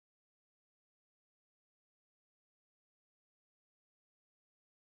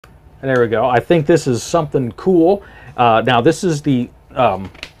There we go. I think this is something cool. Now, this is the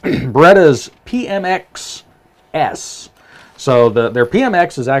Beretta's PMXs. So their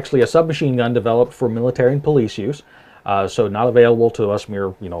PMX is actually a submachine gun developed for military and police use, so not available to us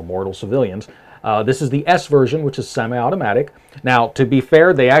mere, mortal civilians. This is the S version, which is semi-automatic. Now, to be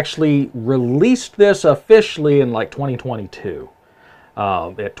fair, they actually released this officially in like 2022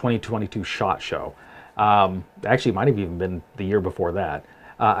 at 2022 SHOT Show. Actually, it might have even been the year before that.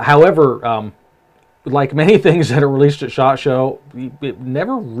 However, like many things that are released at SHOT Show, it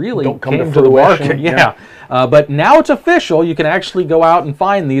never really came to the market. Yeah. But now it's official. You can actually go out and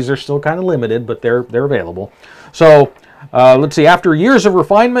find these. They're still kind of limited, but they're available. So let's see. After years of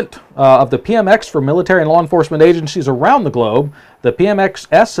refinement of the PMX for military and law enforcement agencies around the globe, the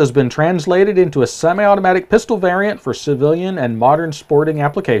PMXs has been translated into a semi-automatic pistol variant for civilian and modern sporting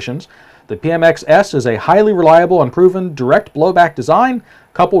applications. The PMXs is a highly reliable and proven direct blowback design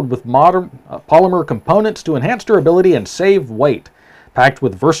coupled with modern polymer components to enhance durability and save weight. Packed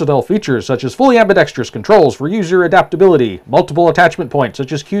with versatile features such as fully ambidextrous controls for user adaptability, multiple attachment points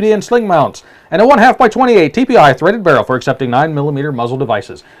such as QD and sling mounts, and a 1/2x28 TPI threaded barrel for accepting 9mm muzzle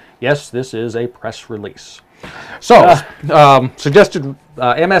devices. Yes, this is a press release. So, suggested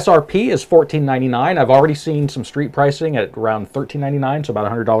MSRP is $14.99. I've already seen some street pricing at around $13.99, so about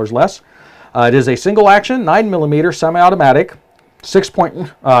 $100 less. It is a single action, 9mm semi-automatic,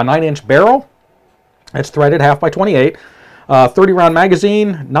 6.9-inch barrel. It's threaded 1/2x28. 30-round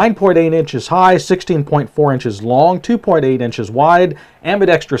magazine, 9.8 inches high, 16.4 inches long, 2.8 inches wide,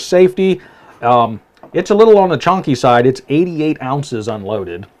 ambidextrous safety. It's a little on the chunky side. It's 88 ounces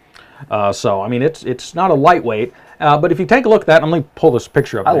unloaded. So, I mean, it's not a lightweight. But if you take a look at that, I'm going to pull this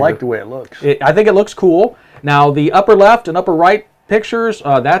picture up. I like the way it looks. I think it looks cool. Now, the upper left and upper right pictures,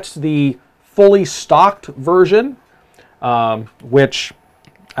 that's the fully stocked version, which,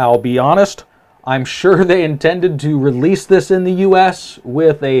 I'll be honest, I'm sure they intended to release this in the U.S.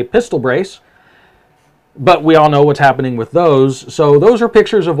 with a pistol brace, but we all know what's happening with those. So those are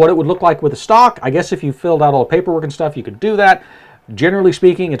pictures of what it would look like with a stock. I guess if you filled out all the paperwork and stuff, you could do that. Generally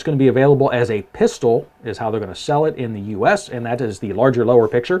speaking, it's going to be available as a pistol, is how they're going to sell it in the U.S., and that is the larger, lower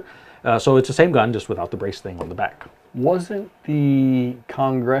picture. So it's the same gun, just without the brace thing on the back. Wasn't the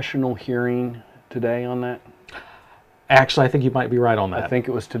congressional hearing today on that? Actually, I think you might be right on that. I think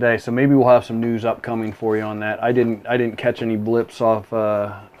it was today, so maybe we'll have some news upcoming for you on that. I didn't catch any blips off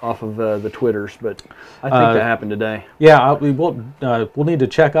of the Twitters, but I think that happened today. Yeah, we'll need to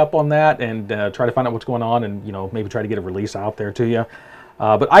check up on that and try to find out what's going on, and maybe try to get a release out there to you.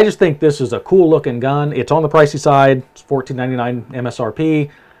 But I just think this is a cool looking gun. It's on the pricey side. It's $14.99 MSRP.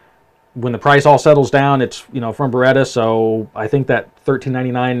 When the price all settles down, it's from Beretta, so I think that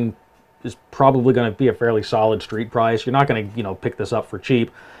 $13.99 is probably going to be a fairly solid street price. You're not going to, pick this up for cheap.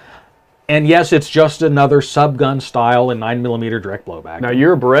 And yes, it's just another sub-gun style and 9mm direct blowback. Now,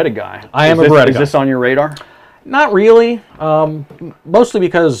 you're a Beretta guy. I am a Beretta guy. Is this on your radar? Not really. Mostly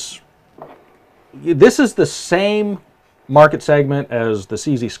because this is the same market segment as the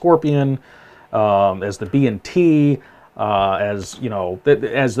CZ Scorpion, as the B&T, as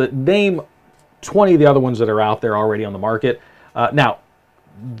the name 20 of the other ones that are out there already on the market. Now,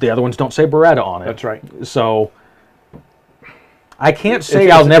 the other ones don't say Beretta on it. That's right. So I can't say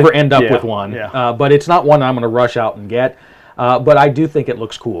I'll never end up with one, but it's not one I'm going to rush out and get. But I do think it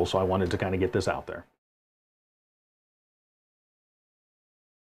looks cool, so I wanted to kind of get this out there.